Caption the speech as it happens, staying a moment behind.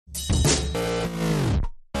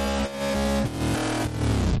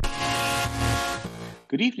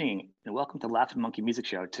Good evening and welcome to Laughing Monkey Music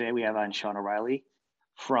Show. Today we have on Sean O'Reilly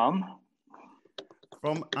from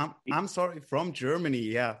I'm sorry, from Germany.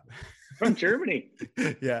 Yeah. from Germany,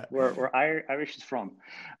 Yeah. where Irish is from.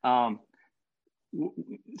 Um,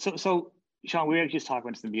 so Sean, we were just talking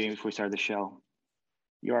about this in the beginning before we started the show.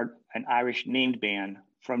 You're an Irish named band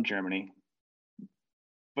from Germany,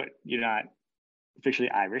 but you're not officially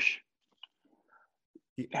Irish.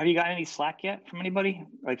 Have you got any slack yet from anybody,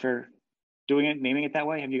 like for doing it, naming it that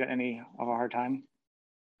way? Have you got any of a hard time?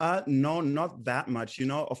 No, not that much.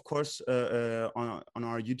 Of course, on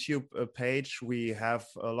our YouTube page, we have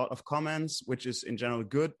a lot of comments, which is in general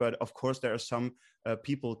good. But of course, there are some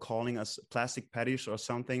people calling us plastic patties or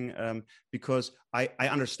something, because I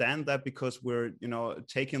understand that because we're,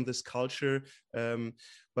 taking this culture.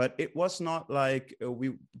 But it was not like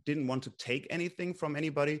we didn't want to take anything from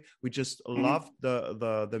anybody. We just loved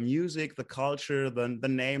the music, the culture, the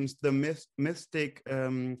names, the mystic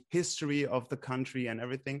history of the country and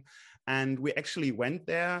everything. And we actually went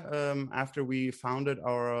there after we founded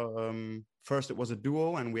our first it was a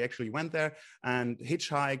duo, and we actually went there and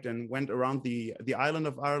hitchhiked and went around the island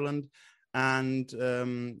of Ireland. And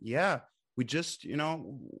we just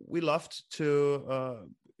we loved to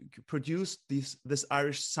produce this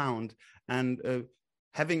Irish sound, and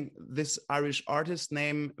having this Irish artist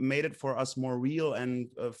name made it for us more real and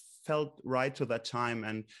felt right to that time.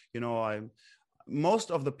 And most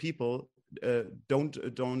of the people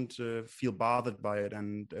don't feel bothered by it,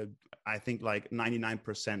 and I think like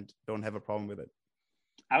 99% don't have a problem with it.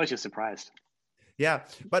 I was just surprised. Yeah,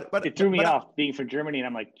 but it threw me off being from Germany, and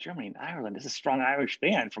I'm like, Germany and Ireland, this is a strong Irish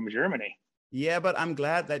band from Germany. Yeah, but I'm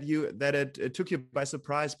glad that it took you by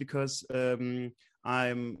surprise, because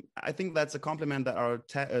I think that's a compliment that our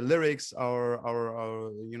lyrics,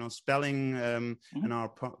 our spelling, and our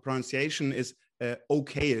pronunciation is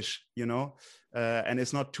okayish, and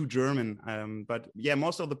it's not too German. But yeah,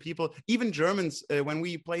 most of the people, even Germans, when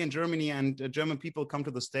we play in Germany and German people come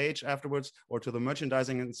to the stage afterwards or to the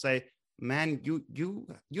merchandising and say, man,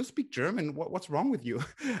 you speak German. What's wrong with you?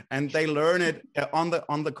 And they learn it on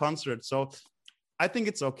the concert. So I think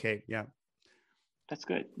it's okay. Yeah. That's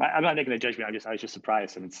good. I'm not making a judgment. I was just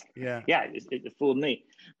surprised, and it fooled me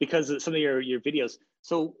because of some of your videos.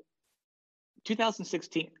 So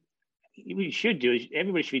 2016, what you should do is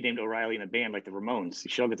everybody should be named O'Reilly in a band, like the Ramones.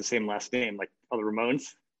 You should all get the same last name, like all the Ramones.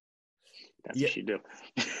 That's what you do.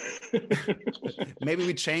 Maybe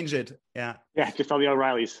we change it. Yeah. Yeah, just all the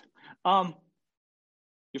O'Reillys.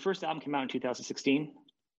 Your first album came out in 2016,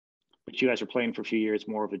 but you guys were playing for a few years,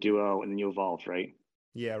 more of a duo, and then you evolved, right?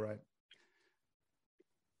 Yeah, right.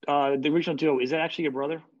 The original duo, is that actually your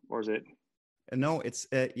brother, or is it? No, it's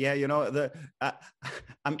are you a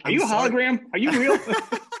hologram? Are you real?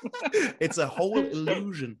 It's a whole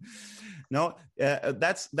illusion. No,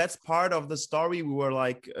 that's part of the story we were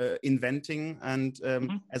like inventing. And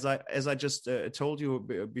as I just told you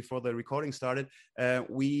before the recording started,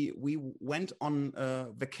 we went on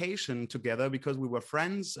vacation together because we were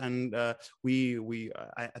friends, and I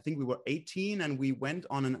think we were 18, and we went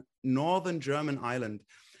on a northern German island.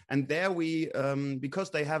 And there we, because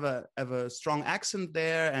they have a strong accent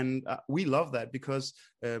there, and we love that because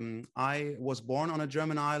I was born on a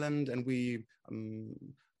German island, and we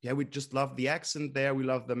just love the accent there. We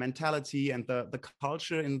love the mentality and the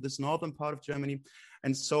culture in this northern part of Germany.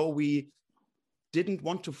 And so we didn't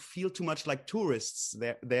want to feel too much like tourists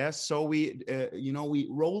there. So we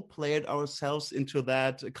role played ourselves into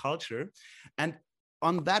that culture. And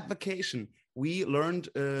on that vacation, we learned,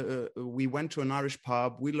 we went to an Irish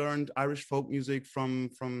pub. We learned Irish folk music from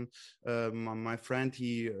my friend,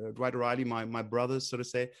 Dwight O'Reilly, my brother, so to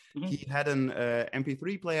say. He had an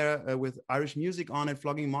MP3 player with Irish music on it,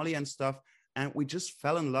 Flogging Molly and stuff. And we just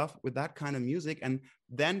fell in love with that kind of music. And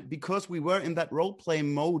then because we were in that role play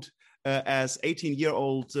mode as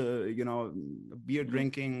 18-year-old, beer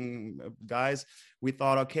drinking guys, we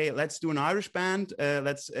thought, okay, let's do an Irish band.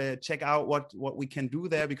 Let's check out what we can do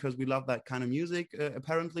there, because we love that kind of music,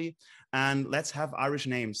 apparently. And let's have Irish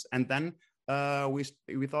names. And then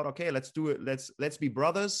we thought, okay, let's do it. Let's be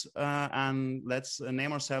brothers, and let's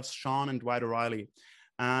name ourselves Sean and Dwight O'Reilly.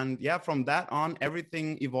 And yeah, from that on,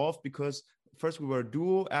 everything evolved, because first we were a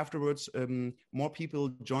duo. Afterwards, more people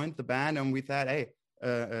joined the band, and we thought, hey,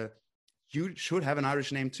 you should have an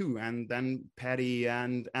Irish name too. And then Paddy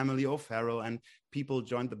and Emily O'Farrell and people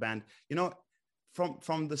joined the band.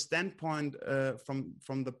 From the standpoint,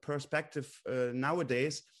 from the perspective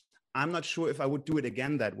nowadays, I'm not sure if I would do it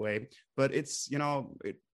again that way. But it's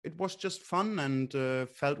it was just fun and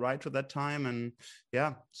felt right to that time. And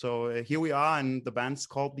yeah, so here we are, and the band's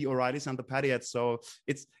called the O'Reillys and the Paddyettes. So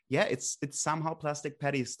it's somehow Plastic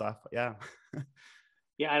Patty stuff. Yeah.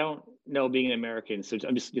 Yeah, I don't know being an American, so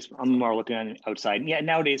I'm more looking on outside. Yeah,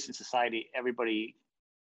 nowadays in society, everybody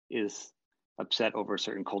is upset over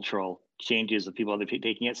certain cultural changes of people that are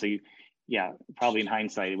taking it. So probably in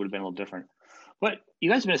hindsight, it would have been a little different. But you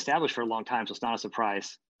guys have been established for a long time, so it's not a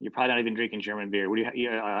surprise. You're probably not even drinking German beer. What do you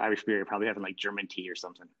Irish beer? You're probably having like German tea or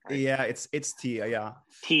something, right? Yeah, it's tea. Yeah,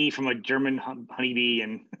 tea from a German honeybee,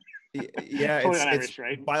 and yeah, totally it's Irish,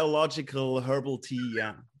 right? Biological herbal tea.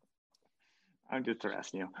 Yeah, I'm just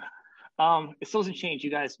asking you. It still doesn't change. You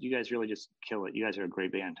guys really just kill it. You guys are a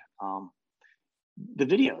great band. The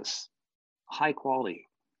videos, high quality,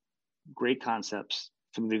 great concepts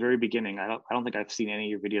from the very beginning. I don't think I've seen any of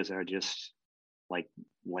your videos that are just like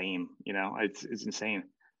lame. It's insane.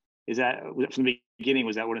 Is that from the beginning?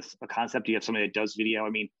 Was that a concept? Do you have somebody that does video?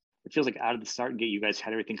 I mean, it feels like out of the start gate, you guys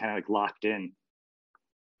had everything kind of like locked in.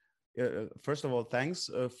 First of all, thanks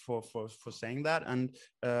for saying that. And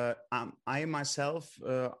I myself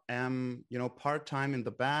am part-time in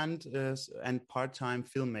the band and part-time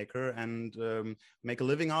filmmaker, and make a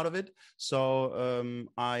living out of it. So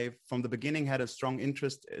I from the beginning had a strong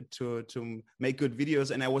interest to make good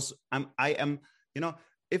videos, and I am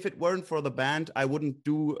if it weren't for the band, I wouldn't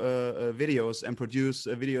do videos and produce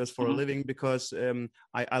videos for a living, because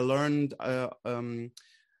I learned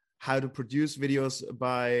how to produce videos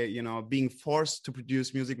by being forced to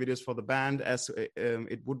produce music videos for the band, as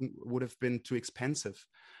it would have been too expensive.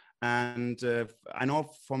 And I know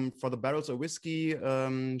for the Barrels of Whiskey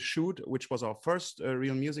shoot, which was our first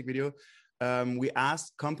real music video, we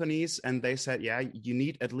asked companies, and they said, yeah, you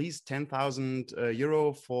need at least 10,000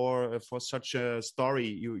 euro for such a story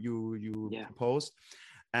you proposed.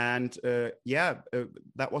 And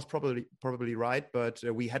that was probably right, but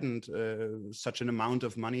we hadn't such an amount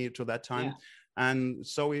of money to that time. Yeah. And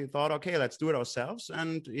so we thought, okay, let's do it ourselves.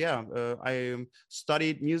 And I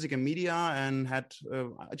studied music and media, and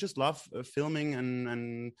I just love filming,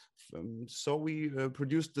 and so we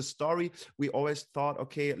produced the story. We always thought,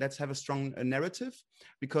 okay, let's have a strong narrative,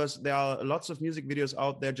 because there are lots of music videos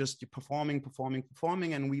out there just performing,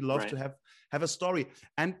 and we love to have a story.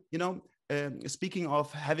 And speaking of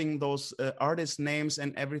having those artist names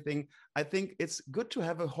and everything, I think it's good to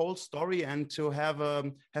have a whole story and to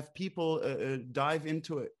have people dive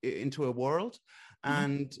into a world.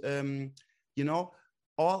 And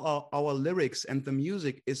all our lyrics and the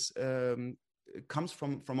music comes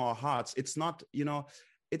from our hearts. It's not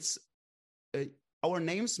it's our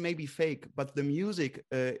names may be fake, but the music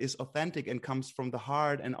is authentic and comes from the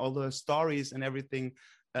heart, and all the stories and everything.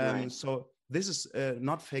 So this is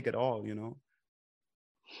not fake at all,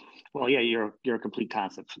 Well, yeah, you're a complete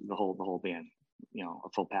concept, the whole band, a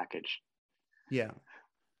full package. Yeah.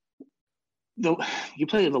 Though you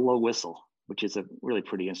play the low whistle, which is a really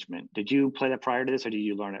pretty instrument. Did you play that prior to this, or did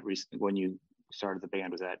you learn it when you started the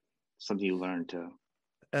band? Was that something you learned to?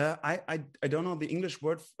 I don't know the English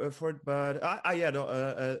word for it, but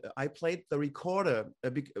I played the recorder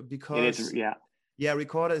because it is,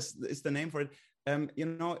 recorder is the name for it.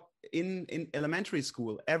 In elementary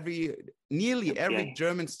school, nearly every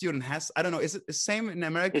German student has, I don't know, is it the same in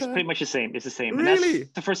America? It's pretty much the same. It's the same. Really? And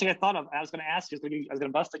that's the first thing I thought of. I was going to ask you, I was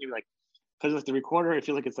going to bust on you, like, because with the recorder, I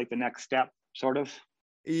feel like it's like the next step, sort of.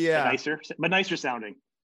 Yeah. But nicer sounding.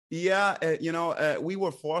 Yeah, we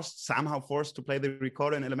were somehow forced to play the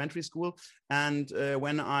recorder in elementary school. And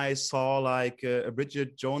when I saw like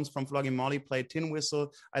Bridget Jones from Flogging Molly play tin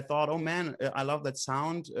whistle, I thought, oh man, I love that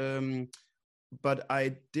sound. But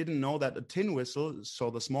I didn't know that a tin whistle, so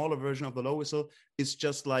the smaller version of the low whistle, is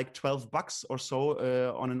just like $12 or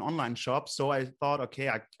so on an online shop. So I thought, okay,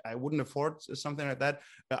 I wouldn't afford something like that.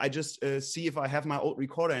 I just see if I have my old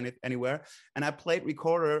recorder anywhere. And I played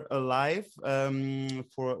recorder live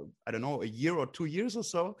for, I don't know, a year or 2 years or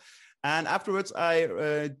so. And afterwards,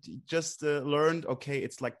 I just learned, okay,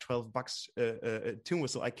 it's like $12 a tin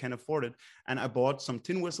whistle. I can afford it. And I bought some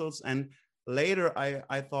tin whistles, and later,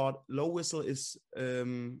 I thought low whistle is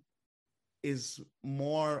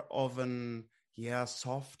more of an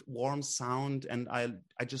soft, warm sound, and I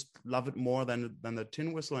just love it more than the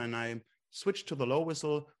tin whistle, and I switched to the low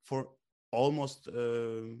whistle for almost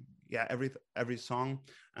every song,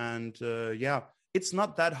 and it's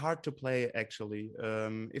not that hard to play actually.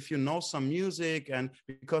 If you know some music, and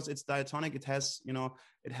because it's diatonic, it has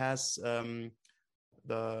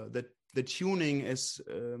the tuning is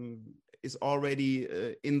is already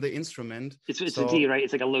in the instrument. It's a D, right?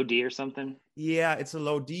 It's like a low D or something. Yeah, it's a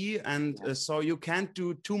low D, and so you can't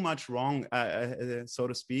do too much wrong, so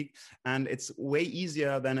to speak. And it's way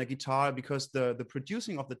easier than a guitar because the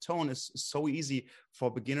producing of the tone is so easy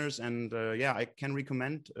for beginners. And yeah, I can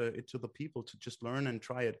recommend it to the people to just learn and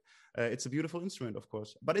try it. It's a beautiful instrument, of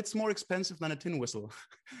course, but it's more expensive than a tin whistle.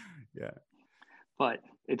 Yeah. But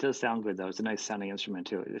it does sound good, though. It's a nice sounding instrument,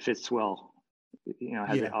 too. It fits well,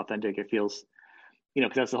 has it authentic. It feels,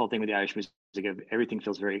 because that's the whole thing with the Irish music. Everything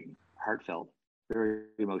feels very heartfelt, very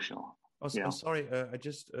emotional. Oh, sorry. I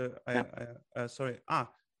just, sorry.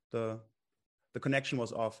 The connection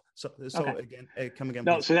was off. So okay. Again, come again.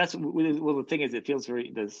 No, please. So that's, well, the thing is, it feels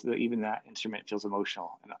even that instrument feels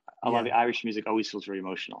emotional. And a lot of the Irish music always feels very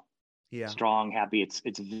emotional. Yeah. Strong, happy.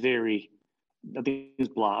 It's very, nothing's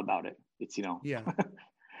blah about it. It's, Yeah.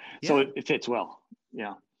 So it fits well.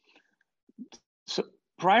 Yeah. So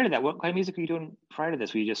prior to that, what kind of music were you doing prior to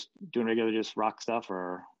this? Were you just doing regular, just rock stuff,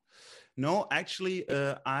 or? No, actually,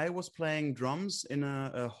 I was playing drums in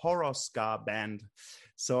a horror ska band.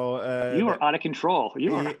 So you were out of control.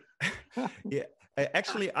 You were. Yeah.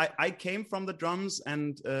 Actually, I came from the drums,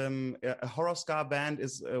 and a horror ska band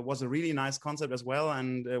was a really nice concept as well.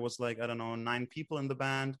 And it was like, I don't know, 9 people in the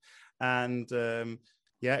band, and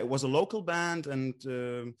yeah, it was a local band, and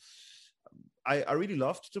I really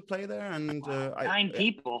loved to play there. And 9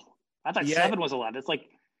 people. I thought 7 was a lot. It's like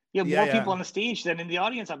you have more people on the stage than in the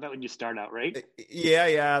audience. I bet when you start out, right?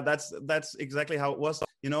 Yeah. That's exactly how it was.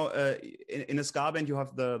 In a ska band, you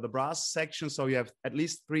have the brass section, so you have at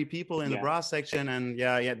least 3 people in the brass section, and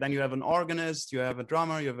then you have an organist, you have a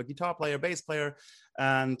drummer, you have a guitar player, bass player,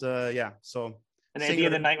 and so. And at the end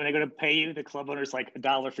of the night, when they're going to pay you, the club owner's like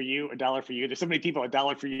 $1 for you, $1 for you. There's so many people,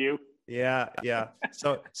 $1 for you. Yeah.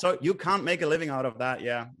 So you can't make a living out of that,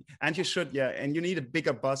 and you should, and you need a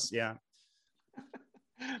bigger bus, But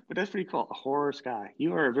that's pretty cool. A horror ska.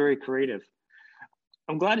 You are very creative.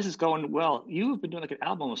 I'm glad this is going well. You've been doing like an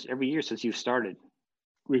album almost every year since you started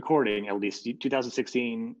recording, at least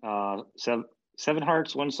 2016, 7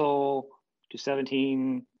 Hearts, 1 Soul,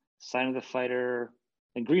 2017, Sign of the Fighter,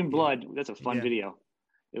 and Green Blood. That's a fun video.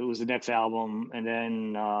 It was the next album. And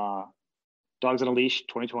then Dogs on a Leash,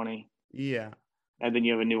 2020. Yeah. And then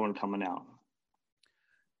you have a new one coming out.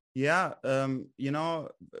 Yeah.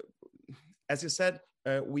 As you said,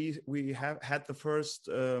 we have had the first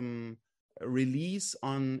release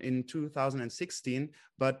in 2016,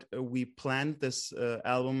 but we planned this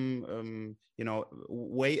album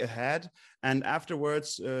way ahead, and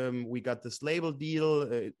afterwards we got this label deal.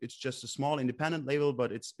 It's just a small independent label,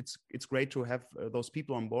 but it's great to have those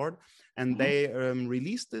people on board, and they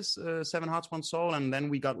released this 7 Hearts 1 Soul, and then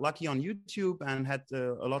we got lucky on YouTube and had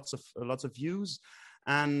lots of views.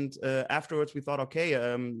 And afterwards we thought, okay,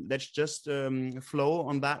 let's just flow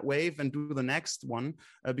on that wave and do the next one,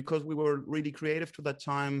 because we were really creative to that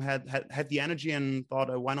time, had the energy, and thought,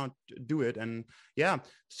 why not do it? And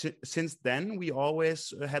since then we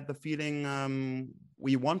always had the feeling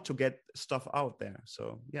we want to get stuff out there.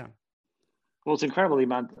 So well, it's incredible the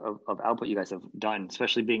amount of output you guys have done,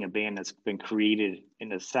 especially being a band that's been created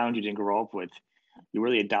in a sound you didn't grow up with. You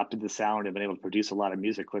really adopted the sound and been able to produce a lot of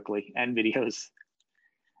music quickly and videos.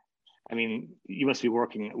 I mean, you must be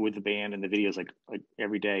working with the band and the videos like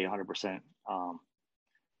every day, 100%.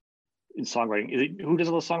 In songwriting, who does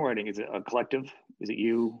all the songwriting? Is it a collective? Is it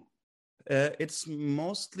you? It's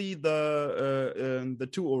mostly the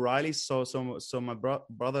 2 O'Reillys. So my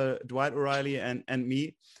brother Dwight O'Reilly and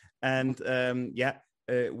me, and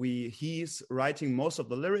he's writing most of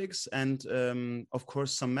the lyrics, and of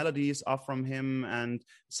course some melodies are from him, and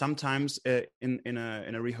sometimes in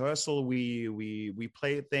a rehearsal we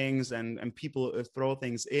play things, and people throw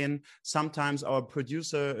things in. Sometimes our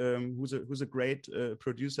producer, who's a great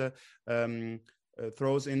producer,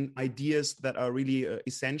 throws in ideas that are really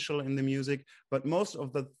essential in the music, but most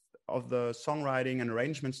of the songwriting and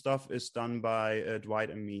arrangement stuff is done by Dwight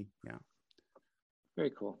and me.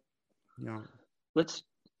 Very cool. Yeah. Let's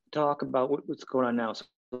talk about what's going on now. So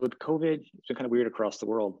with COVID, it's been kind of weird across the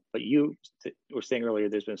world, but you were saying earlier,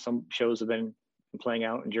 there's been some shows have been playing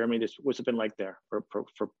out in Germany. What's it been like there for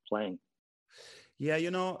playing? Yeah,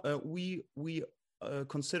 we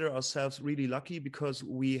consider ourselves really lucky because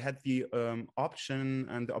we had the option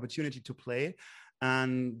and the opportunity to play.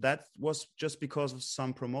 And that was just because of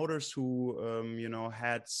some promoters who,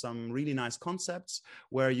 had some really nice concepts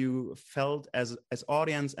where you felt as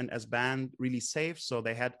audience and as band really safe. So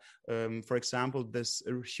they had, for example, this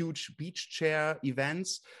huge beach chair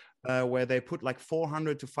events where they put like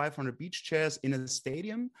 400 to 500 beach chairs in a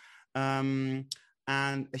stadium.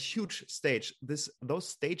 and a huge stage. Those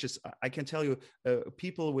stages, I can tell you,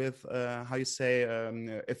 people with how you say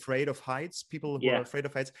afraid of heights, people who are afraid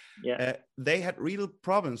of heights, they had real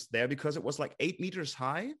problems there because it was like 8 meters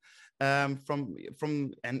high. Because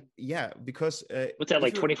what's that,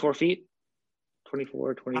 like 24 feet?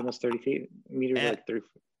 24, 20, almost 30 feet meters, like 30 feet.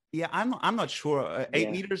 Yeah, I'm not sure.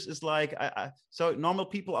 8 meters is like so normal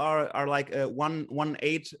people are like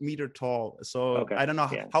 1.8 meter tall. So I don't know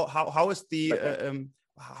how is the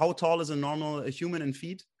how tall is a normal human in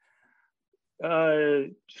feet?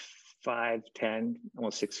 5'10",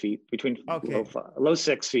 almost 6 feet, between low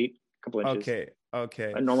 6 feet, a couple inches.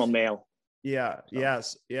 Okay. A normal male.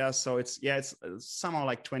 So it's somehow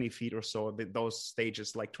like 20 feet or so. Those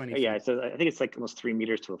stages like 20. Yeah, so I think it's like almost 3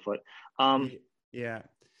 meters to a foot.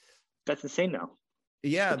 That's insane now.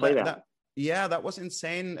 Yeah, that was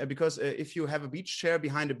insane because if you have a beach chair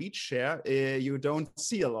behind a beach chair, you don't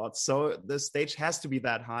see a lot. So the stage has to be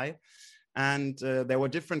that high. And there were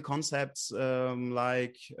different concepts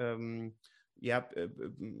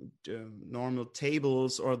normal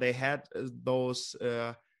tables, or they had those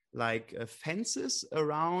fences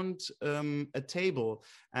around a table,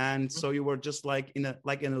 and so you were just like in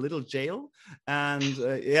a little jail. And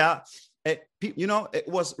it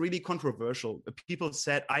was really controversial. People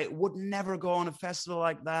said, I would never go on a festival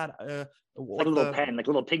like that. Like a little pen, like a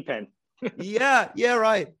little pig pen. yeah,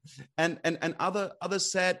 right. And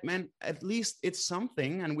others said, man, at least it's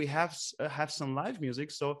something, and we have some live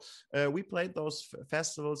music. So we played those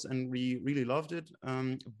festivals and we really loved it.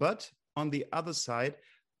 But on the other side,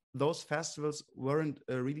 those festivals weren't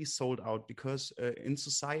really sold out because in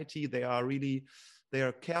society they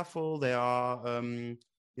are careful. They are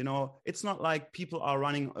it's not like people are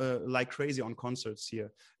running like crazy on concerts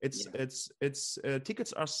here. It's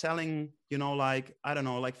tickets are selling, like, I don't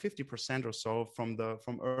know, like 50% or so from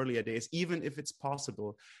earlier days, even if it's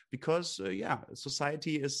possible, because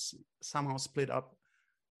society is somehow split up.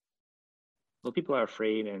 Well, people are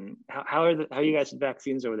afraid. And how are you guys with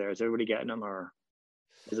vaccines over there? Is everybody getting them, or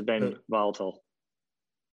has it been volatile?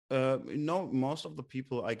 No, most of the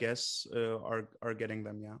people, I guess, are getting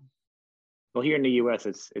them. Yeah. Well, here in the U.S.,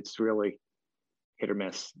 it's really hit or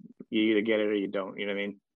miss. You either get it or you don't. You know what I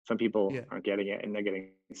mean? Some people aren't getting it and they're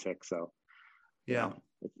getting sick. So,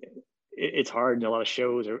 it's hard. And a lot of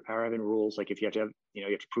shows are having rules, like if you have to have, you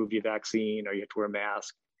have to prove your vaccine or you have to wear a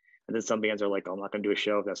mask. And then some bands are like, oh, I'm not going to do a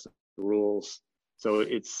show if that's the rules. So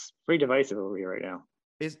it's pretty divisive over here right now.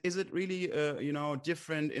 Is it really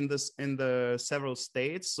different in the several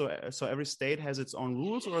states? So every state has its own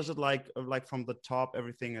rules, or is it like from the top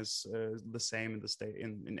everything is the same in the state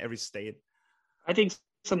in every state? I think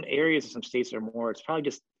some areas of some states are more. It's probably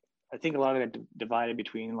just, I think a lot of it divided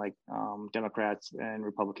between like Democrats and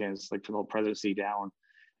Republicans, like from the whole presidency down.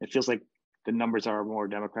 It feels like the numbers are more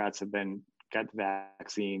Democrats have got the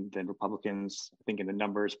vaccine than Republicans, I think, in the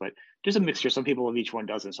numbers, but there's a mixture. Some people of each one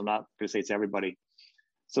doesn't. So I'm not going to say it's everybody.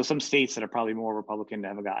 So some states that are probably more Republican that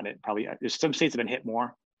haven't gotten it, probably there's some states that have been hit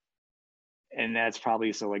more. And that's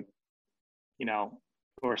probably so, like,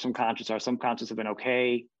 or some concerts have been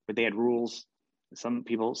okay, but they had rules. Some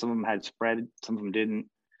of them had spread, some of them didn't.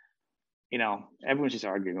 Everyone's just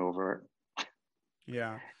arguing over it.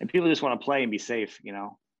 Yeah. And people just want to play and be safe,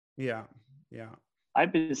 Yeah.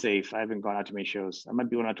 I've been safe. I haven't gone out to many shows. I might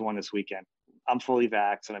be going out to one this weekend. I'm fully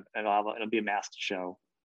vaxxed, and it'll be a masked show,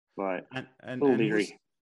 but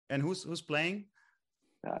and who's playing?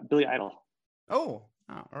 Billy Idol. Oh,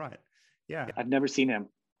 all right. Yeah. I've never seen him.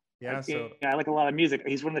 Yeah. I like a lot of music.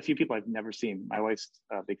 He's one of the few people I've never seen. My wife's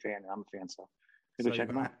a big fan, and I'm a fan, so go check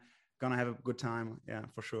him out. Gonna have a good time. Yeah,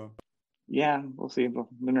 for sure. Yeah, we'll see. I'm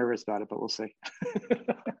nervous about it, but we'll see.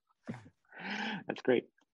 That's great.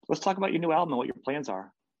 Let's talk about your new album and what your plans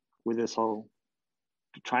are with this whole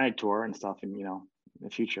Trinity tour and stuff, and in the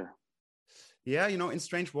future. Yeah, In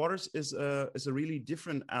Strange Waters is a really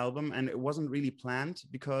different album, and it wasn't really planned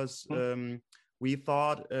because we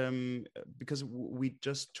thought because we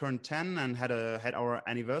just turned 10 and had our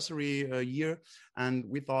anniversary year, and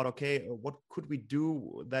we thought, okay, what could we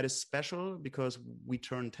do that is special because we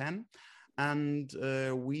turned 10. And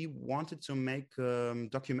we wanted to make a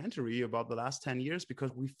documentary about the last 10 years because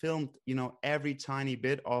we filmed, every tiny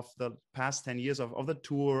bit of the past 10 years of the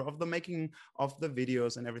tour, of the making of the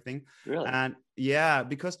videos and everything. Really? And yeah,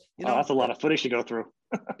 because, that's a lot of footage to go through.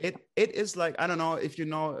 it is like, I don't know if you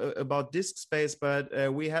know about disk space, but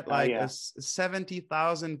we had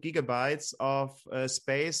 70,000 gigabytes of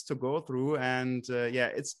space to go through. And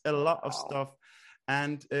it's a lot of stuff.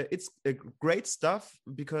 And it's great stuff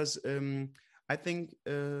because I think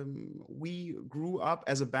we grew up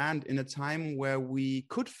as a band in a time where we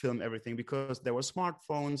could film everything because there were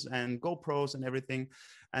smartphones and GoPros and everything,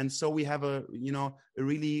 and so we have a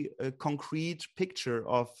really concrete picture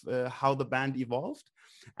of how the band evolved,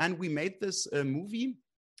 and we made this movie,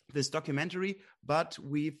 this documentary, but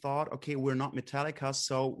we thought, okay, we're not Metallica,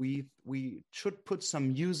 so we should put some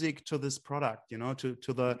music to this product,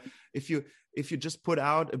 to the, if you just put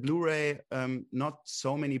out a Blu-ray, not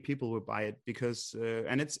so many people will buy it because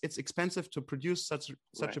and it's expensive to produce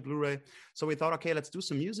such a Blu-ray. So we thought, okay, let's do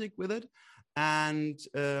some music with it. And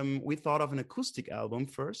we thought of an acoustic album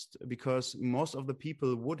first because most of the people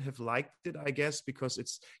would have liked it, I guess, because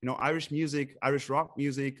it's, Irish music, Irish rock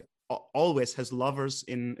music always has lovers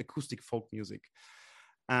in acoustic folk music.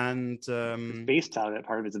 And the bass style, that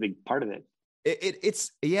part of it's a big part of it. It's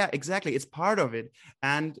yeah, exactly, it's part of it.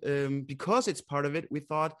 And because it's part of it, we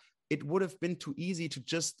thought it would have been too easy to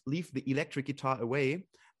just leave the electric guitar away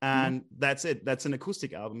and that's it, that's an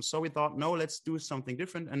acoustic album. So we thought, no, let's do something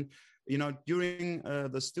different. And during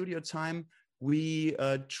the studio time, we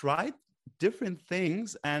tried different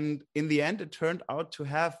things, and in the end it turned out to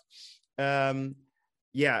have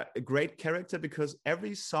a great character, because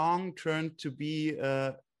every song turned to be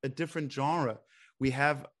a different genre. We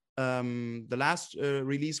have the last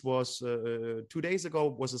release was 2 days ago,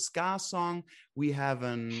 was a ska song. We have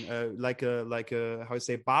an like a how you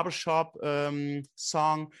say, barbershop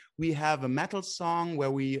song. We have a metal song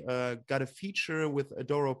where we got a feature with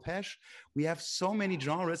Doro Pesch. We have so many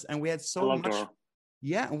genres, and we had so much. Doro.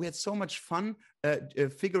 Yeah, and we had so much fun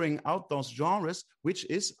figuring out those genres, which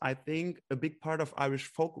is, I think, a big part of Irish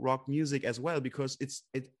folk rock music as well, because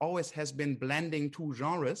it always has been blending two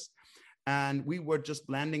genres, and we were just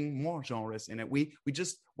blending more genres in it. We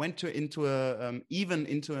just went into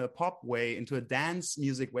a pop way, into a dance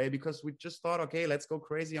music way, because we just thought, okay, let's go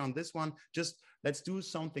crazy on this one. Just let's do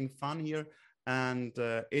something fun here, and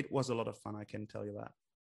it was a lot of fun. I can tell you that.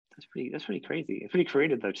 That's pretty crazy. It's pretty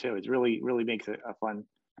creative though too. It really makes it a fun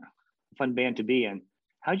band to be in.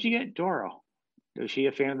 How'd you get Doro? Was she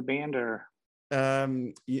a fan of the band, or?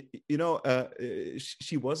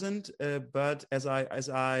 She wasn't. But as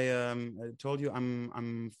I told you,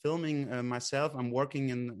 I'm filming myself. I'm working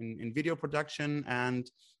in video production, and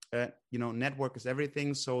network is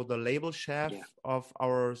everything. So the label chef of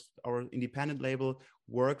our independent label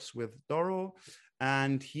works with Doro.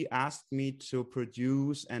 And he asked me to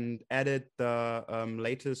produce and edit the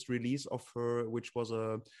latest release of her, which was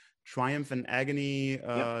a Triumph and Agony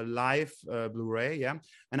live Blu-ray. Yeah.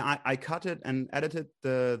 And I cut it and edited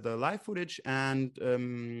the live footage and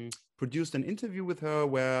produced an interview with her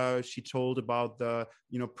where she told about the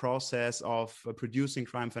process of producing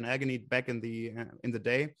Triumph and Agony back in the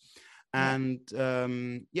day. And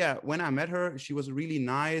when I met her, she was really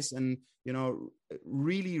nice and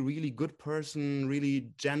really, really good person,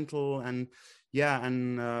 really gentle, and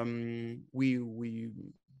we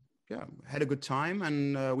had a good time,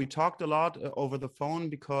 and we talked a lot over the phone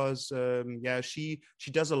because she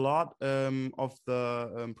does a lot of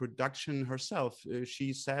the production herself.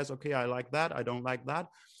 She says, okay, I like that, I don't like that,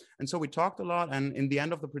 and so we talked a lot. And in the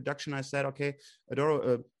end of the production, I said, okay,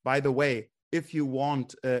 Doro, by the way, if you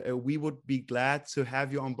want, we would be glad to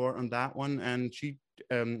have you on board on that one. And she,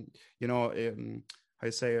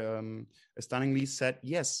 stunningly said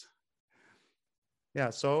yes. Yeah,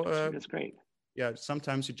 so that's great. Yeah,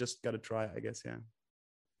 sometimes you just got to try, I guess. Yeah,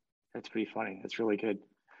 that's pretty funny. That's really good.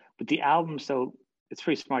 But the album, so it's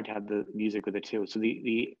pretty smart to have the music with it too. So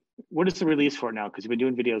the what is the release for it now? Because you've been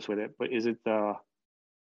doing videos with it, but is it the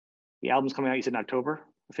album's coming out? You said in October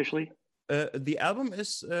officially. The album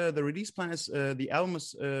is the release plan is the album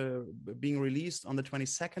is being released on the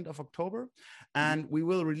 22nd of October, and we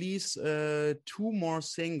will release 2 more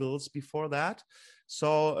singles before that.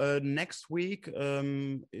 So next week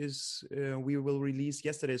we will release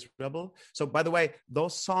Yesterday's Rebel. So by the way,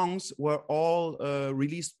 those songs were all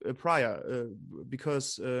released prior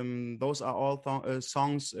because those are all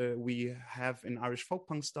songs we have in Irish folk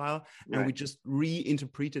punk style, and we just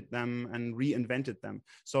reinterpreted them and reinvented them.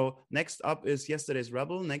 So next up is Yesterday's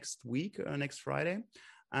Rebel next week, next Friday.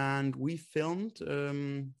 And we filmed,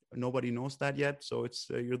 nobody knows that yet, so it's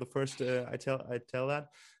you're the first I tell that.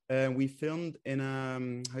 We filmed in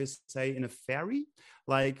in a ferry,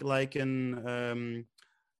 like an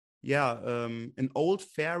old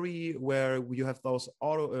ferry where you have those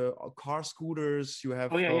car scooters, you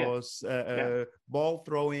have those ball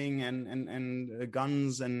throwing and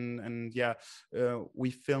guns and we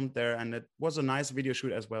filmed there, and it was a nice video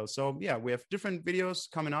shoot as well. So yeah, we have different videos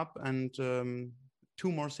coming up, and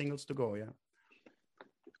 2 more singles to go. Yeah.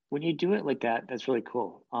 When you do it like that, that's really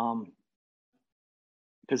cool.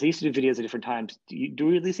 because I used to do videos at different times. Do you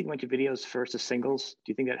really think like videos first as singles?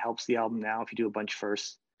 Do you think that helps the album now if you do a bunch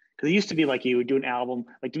first? Because it used to be like you would do an album,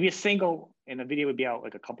 like to be a single, and a video would be out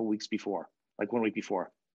like a couple weeks before, like 1 week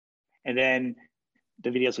before, and then the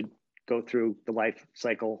videos would go through the life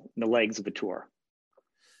cycle and the legs of the tour.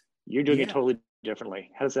 You're doing it totally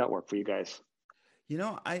differently. How does that work for you guys? You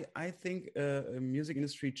know, I think music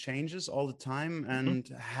industry changes all the time and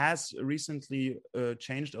has recently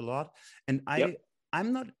changed a lot. And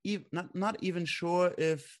I'm not even sure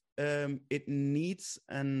if it needs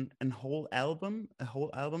a whole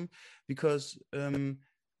album, because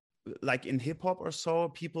like in hip hop or so,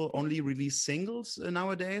 people only release singles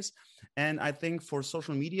nowadays. And I think for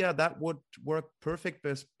social media, that would work perfect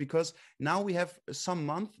because now we have some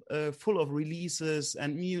month full of releases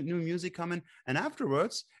and new music coming. And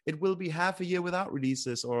afterwards, it will be half a year without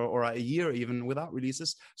releases or a year even without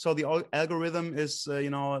releases. So the algorithm is,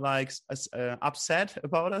 like upset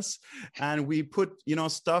about us. And we put,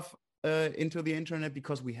 stuff into the internet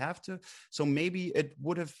because we have to. So maybe it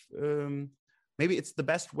would have... maybe it's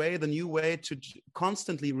the best way, the new way to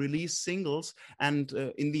constantly release singles. And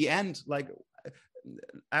in the end, like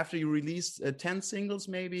after you release 10 singles,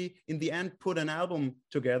 maybe in the end, put an album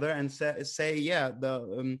together and say yeah,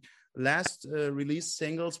 the last released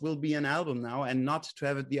singles will be an album now, and not to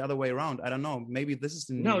have it the other way around. I don't know. Maybe this is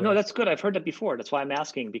the new way. No, that's good. I've heard that before. That's why I'm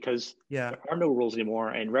asking, because there are no rules anymore.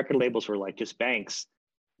 And record labels were like just banks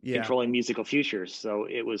controlling musical futures. So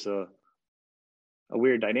it was a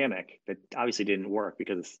weird dynamic that obviously didn't work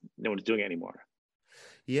because no one's doing it anymore.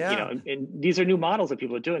 And these are new models that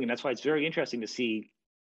people are doing, and that's why it's very interesting to see,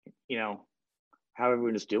 how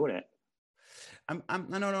everyone is doing it.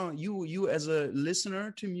 No. You as a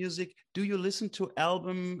listener to music, do you listen to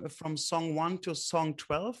album from song 1 to song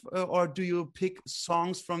 12, or do you pick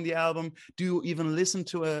songs from the album? Do you even listen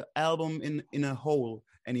to an album in a whole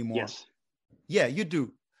anymore? Yes. Yeah, you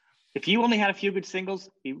do. If you only had a few good singles,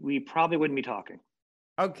 we probably wouldn't be talking.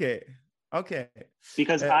 Okay.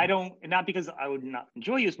 Because not because I would not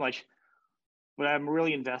enjoy you as much, but I'm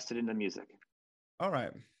really invested in the music. All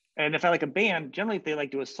right. And if I like a band, generally if they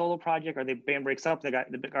like do a solo project or the band breaks up, the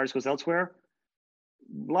artist goes elsewhere,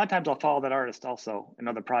 a lot of times I'll follow that artist also in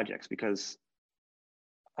other projects because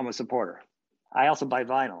I'm a supporter. I also buy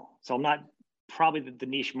vinyl. So I'm not probably the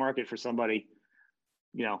niche market for somebody,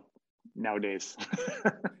 nowadays.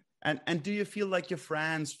 And do you feel like your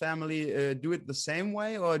friends, family do it the same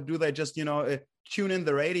way, or do they just, tune in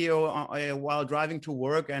the radio while driving to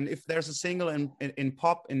work? And if there's a single in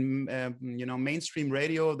pop, in mainstream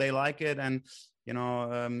radio, they like it. And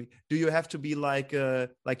do you have to be like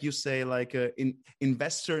you say, like an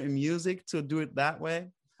investor in music to do it that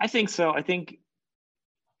way? I think so. I think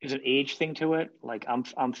there's an age thing to it. Like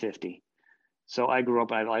I'm 50, so I grew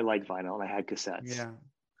up. I like vinyl and I had cassettes. Yeah.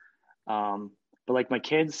 But like my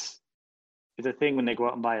kids, it's a thing when they go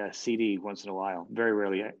out and buy a CD once in a while. Very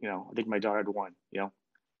rarely, I think my daughter had one.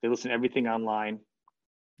 They listen to everything online,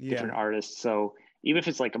 different artists. So even if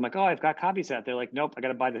it's like, I'm like, oh, I've got copies of that. They're like, nope, I got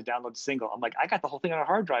to buy the download single. I'm like, I got the whole thing on a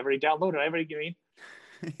hard drive already downloaded. I already,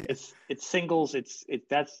 it's singles.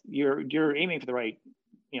 That's you're aiming for the right,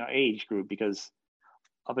 age group, because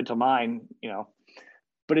up until mine,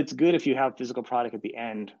 but it's good if you have physical product at the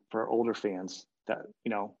end for older fans. That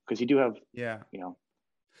because you do have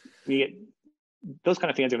we get those kind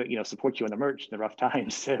of fans that support you on the merch in the rough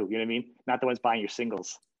times too. You know what I mean? Not the ones buying your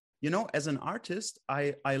singles. As an artist,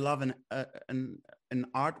 I love an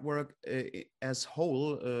artwork as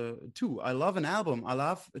whole too. I love an album. I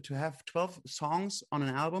love to have 12 songs on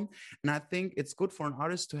an album, and I think it's good for an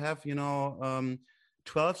artist to have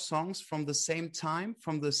 12 songs from the same time,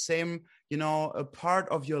 from the same a part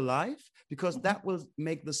of your life, because that will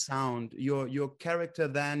make the sound, your character,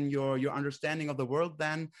 then your understanding of the world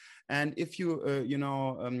then. And if you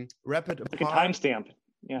wrap it apart, like a timestamp.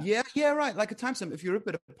 Yeah, right, like a timestamp. If you rip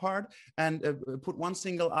it apart and put one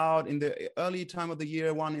single out in the early time of the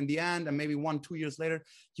year, one in the end, and maybe 1-2 years later,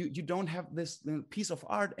 you don't have this piece of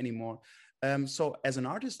art anymore. So as an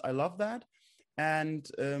artist, I love that. And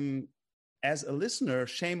as a listener,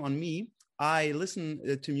 shame on me, I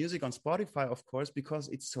listen to music on Spotify, of course, because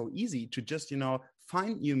it's so easy to just,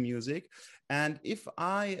 find new music. And if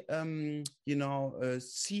I,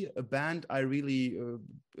 see a band I really,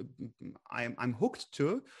 I'm hooked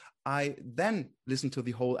to, I then listen to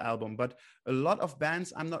the whole album. But a lot of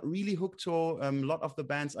bands I'm not really hooked to. A lot of the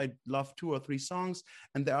bands I love 2 or 3 songs.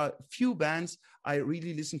 And there are few bands I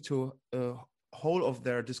really listen to whole of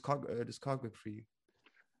their discography.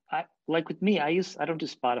 Like with me, I don't do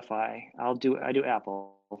Spotify. I do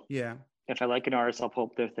Apple. Yeah. If I like an artist, I'll pull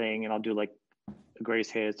up their thing and I'll do like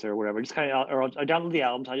greatest hits or whatever. Just kind of, or I'll download the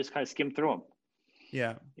albums. I just kind of skim through them.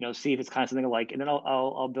 Yeah. You know, see if it's kind of something I like, and then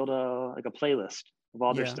I'll build a playlist of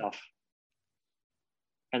all their stuff,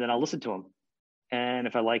 and then I'll listen to them. And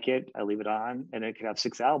if I like it, I leave it on, and it could have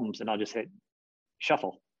 6 albums, and I'll just hit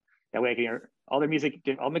shuffle. That way I can hear all their music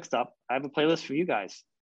all mixed up. I have a playlist for you guys.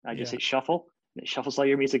 I just hit shuffle, and it shuffles all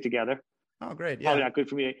your music together. Oh, great. Yeah. Probably not good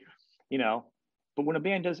for me, you know. But when a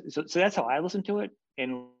band does, so that's how I listen to it.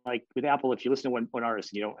 And like with Apple, if you listen to one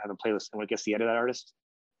artist and you don't have a playlist, and when it gets to the end of that artist,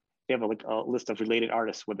 they have a list of related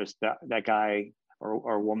artists, whether it's that guy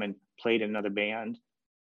or woman played in another band.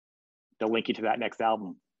 They'll link you to that next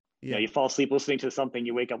album. Yeah. You know, you fall asleep listening to something,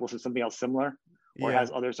 you wake up listening to something else similar, or it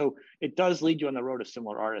has other. So it does lead you on the road of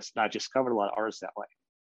similar artists. And I've discovered a lot of artists that way.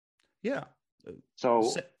 Yeah.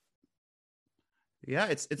 So yeah,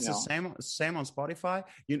 it's the same on Spotify.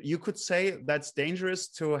 You could say that's dangerous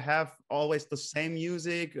to have always the same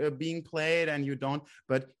music being played, and you don't.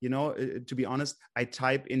 But you know, to be honest, I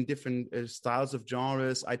type in different styles of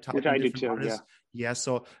genres. I type in different artists. Yeah,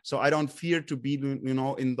 so I don't fear to be, you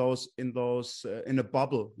know, in a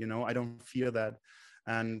bubble. You know, I don't fear that.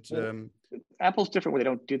 And Apple's different where they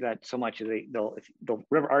don't do that so much. They'll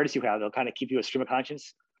whatever artists you have, they'll kind of keep you a stream of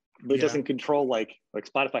conscience, but it doesn't control like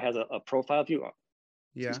Spotify has a profile of you.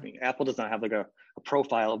 Apple does not have like a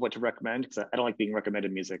profile of what to recommend, because I don't like being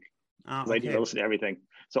recommended music. I listen to everything,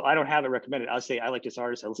 so I don't have it recommended. I'll say I like this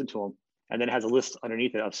artist, I listen to them, and then it has a list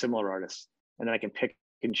underneath it of similar artists, and then I can pick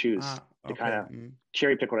and choose to kind of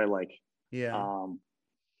cherry pick what I like. You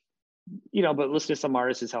know, but listening to some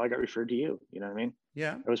artists is how I got referred to you. You know what I mean?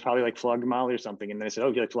 Yeah. It was probably like Flog Molly or something, and then I said, "Oh,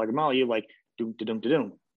 if you like Flog Molly, you like doom doom doom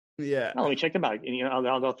doom." Yeah. Oh, let me check them out, and you know,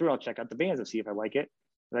 I'll go through. I'll check out the bands and see if I like it.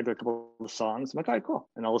 I got a couple of songs. I'm like, all right, cool,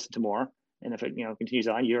 and I'll listen to more. And if it continues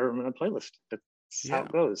on, you're on a playlist. That's how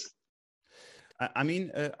it goes. I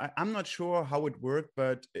mean, I'm not sure how it worked,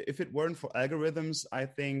 but if it weren't for algorithms, I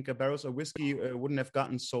think Barrels of Whiskey wouldn't have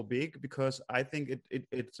gotten so big, because I think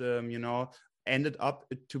it ended up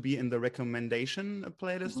to be in the recommendation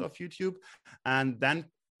playlist of YouTube, and then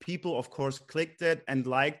people, of course, clicked it and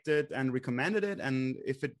liked it and recommended it. And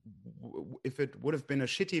if it would have been a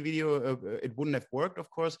shitty video, it wouldn't have worked, of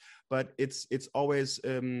course. But it's always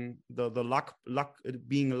the luck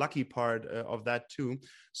being lucky part of that too.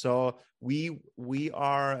 So we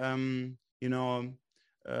are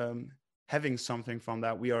having something from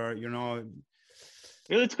that. We are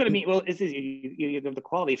It's going to be you have the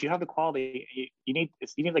quality. If you have the quality, you need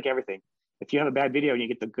like everything. If you have a bad video and you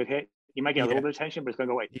get the good hit, you might get a little bit of attention, but it's going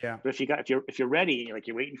to go away. Yeah. But if you're ready,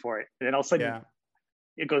 you're waiting for it, and then all of a sudden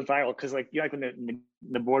it goes viral, because like when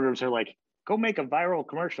the boardrooms are like, go make a viral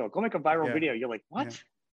commercial, go make a viral video. You're like, what?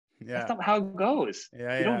 Yeah. That's not how it goes.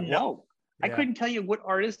 You don't know. I couldn't tell you what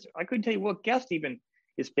artist. I couldn't tell you what guest even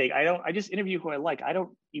is big. I just interview who I like. I don't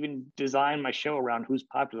even design my show around who's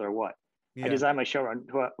popular or what. I design my show around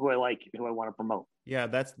who I like, who I want to promote. Yeah,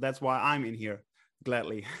 that's why I'm in here,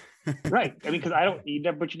 gladly. Right. I mean, because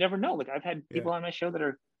but you never know. Like I've had people on my show that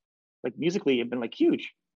are like musically have been like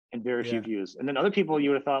huge and very few views, and then other people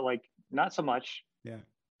you would have thought like not so much. Yeah.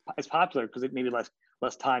 It's popular because it maybe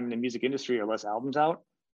less time in the music industry or less albums out.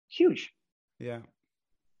 Huge. Yeah.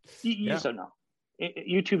 You just don't know.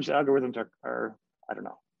 YouTube's algorithms are I don't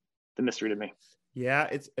know, the mystery to me. Yeah,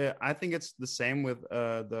 it's. I think it's the same with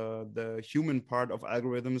the human part of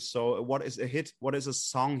algorithms. So, what is a hit? What is a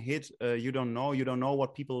song hit? You don't know. You don't know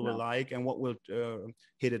what people will like and what will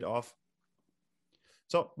hit it off.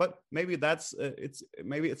 So, but maybe it's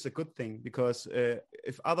a good thing, because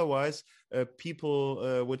if otherwise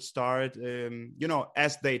people would start,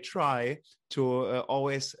 as they try to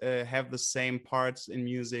always have the same parts in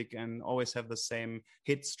music and always have the same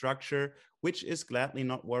hit structure, which is gladly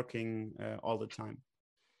not working all the time.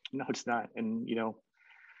 No, it's not. And,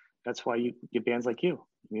 that's why you get bands like you.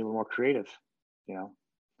 Be a little more creative, do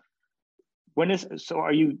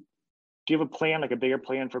you have a plan, like a bigger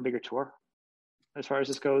plan for a bigger tour as far as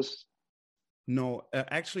this goes? No,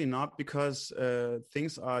 actually not, because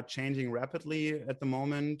things are changing rapidly at the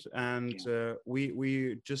moment, and we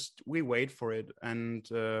wait for it. And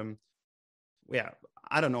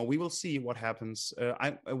I don't know. We will see what happens.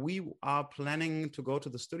 We are planning to go to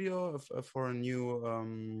the studio for a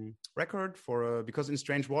new record because In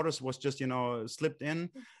Strange Waters was just slipped in,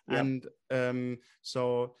 and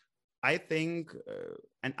so I think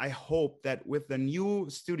and I hope that with the new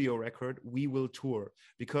studio record we will tour,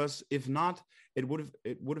 because if not, it would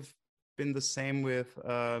have been the same with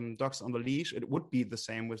Dogs on the Leash. It would be the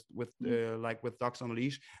same with Dogs on the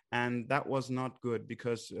Leash, and that was not good,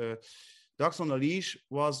 because Dogs on a Leash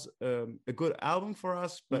was a good album for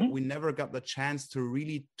us, but we never got the chance to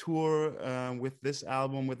really tour with this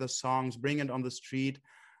album, with the songs, bring it on the street.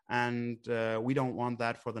 And we don't want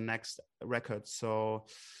that for the next record. So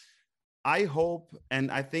I hope, and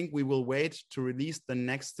I think we will wait to release the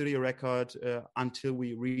next studio record until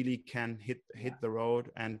we really can hit the road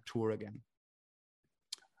and tour again.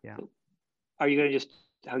 Yeah. Are you going to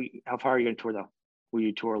how far are you going to tour though? Will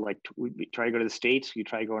you tour like, try to go to the States? You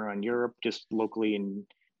try going around Europe, just locally in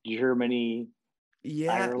Germany,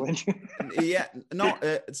 Ireland? No.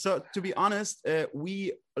 So to be honest,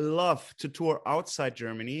 we love to tour outside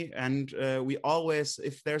Germany, and we always,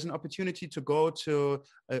 if there's an opportunity to go to,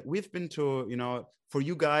 we've been to, for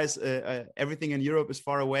you guys, everything in Europe is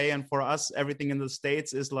far away, and for us, everything in the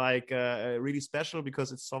States is like really special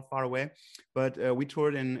because it's so far away. But we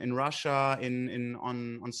toured in Russia,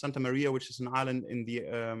 on Santa Maria, which is an island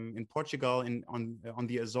in Portugal, on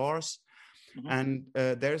the Azores. And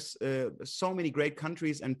there's so many great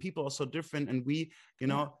countries, and people are so different, and we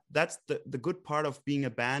that's the good part of being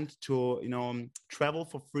a band, to travel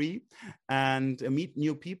for free and meet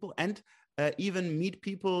new people, and even meet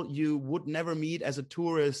people you would never meet as a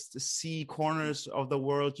tourist, see corners of the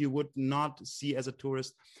world you would not see as a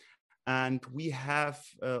tourist. And we have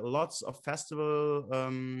lots of festival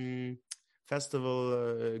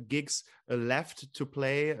gigs left to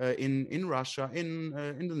play in Russia, in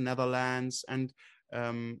the Netherlands, and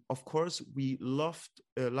of course we love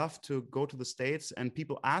to go to the States, and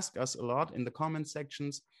people ask us a lot in the comment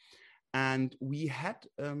sections. And we had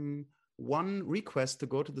one request to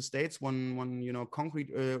go to the States, one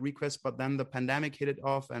concrete request, but then the pandemic hit it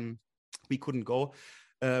off and we couldn't go.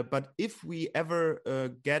 But if we ever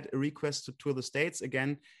get a request to tour the States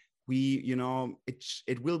again,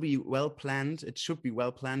 it will be well planned. It should be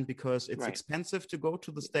well planned because it's expensive to go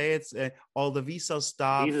to the States. All the visa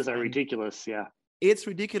stuff. Visas are ridiculous. Yeah, it's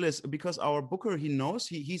ridiculous because our booker, he knows,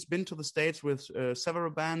 he's been to the States with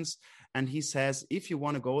several bands, and he says if you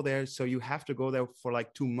want to go there, so you have to go there for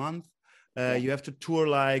like 2 months. You have to tour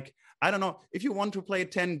like, I don't know, if you want to play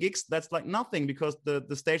 10 gigs, that's like nothing because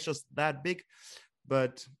the stage is that big.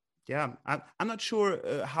 But yeah, I'm not sure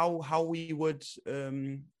how we would,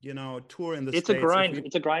 tour in the States. It's a grind.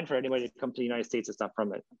 It's a grind for anybody to come to the United States that's not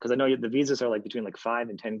from it. Because I know the visas are like between like $5,000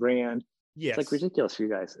 and $10,000. Yes. It's like ridiculous for you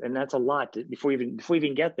guys. And that's a lot before you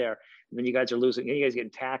even get there. And then you guys are losing, you guys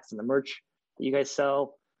getting taxed, and the merch that you guys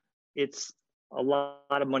sell, it's a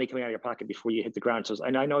lot of money coming out of your pocket before you hit the ground. So,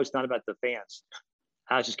 and I know it's not about the fans.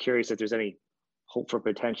 I was just curious if there's any hope for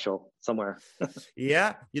potential somewhere.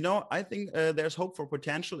 Yeah, I think there's hope for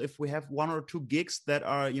potential if we have 1 or 2 gigs that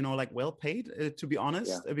are like well paid, to be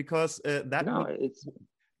honest, because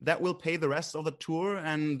that will pay the rest of the tour,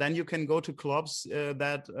 and then you can go to clubs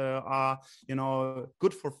that are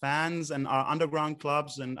good for fans and are underground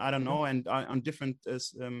clubs, and I don't know, and are on different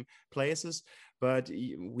places. But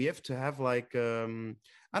we have to have like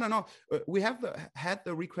I don't know. We have had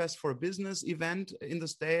the request for a business event in the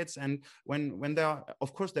States, and when there are,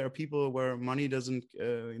 of course, there are people where money doesn't,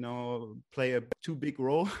 play a too big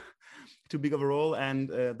of a role, and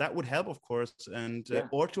that would help, of course, and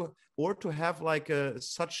or to have like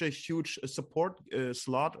such a huge support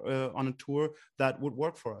slot on a tour that would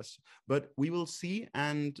work for us. But we will see,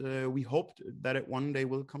 and we hope that it one day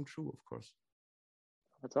will come true, of course.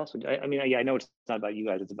 That's awesome. I mean, I know it's not about you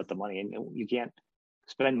guys; it's about the money, and you can't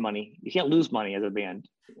spend money. You can't lose money as a band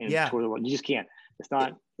in tour the world. You just can't. It's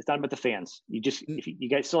not about the fans. You just, if you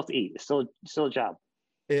guys still have to eat. It's still a job.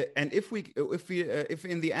 And if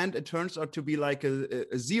in the end it turns out to be like a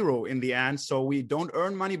zero in the end, so we don't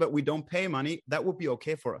earn money but we don't pay money, that would be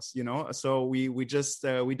okay for us, So we just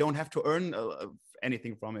we don't have to earn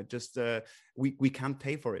anything from it. Just we can't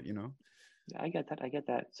pay for it, I get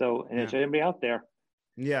that. So, and if anybody out there,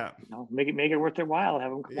 make it worth their while.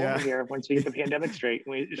 Have them come over here once we get the pandemic straight.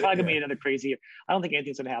 It's probably gonna be another crazy year. I don't think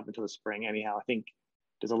anything's gonna happen until the spring anyhow. I think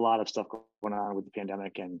there's a lot of stuff going on with the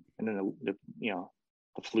pandemic and then the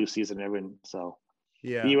flu season and everything. So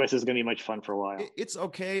the US is gonna be much fun for a while. It's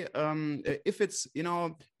okay. If it's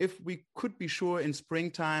if we could be sure in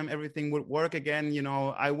springtime everything would work again,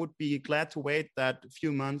 I would be glad to wait that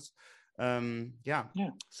few months.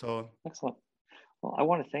 So excellent. Well, I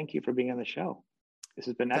want to thank you for being on the show. This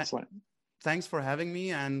has been excellent. Thanks for having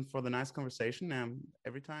me and for the nice conversation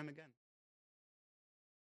every time again.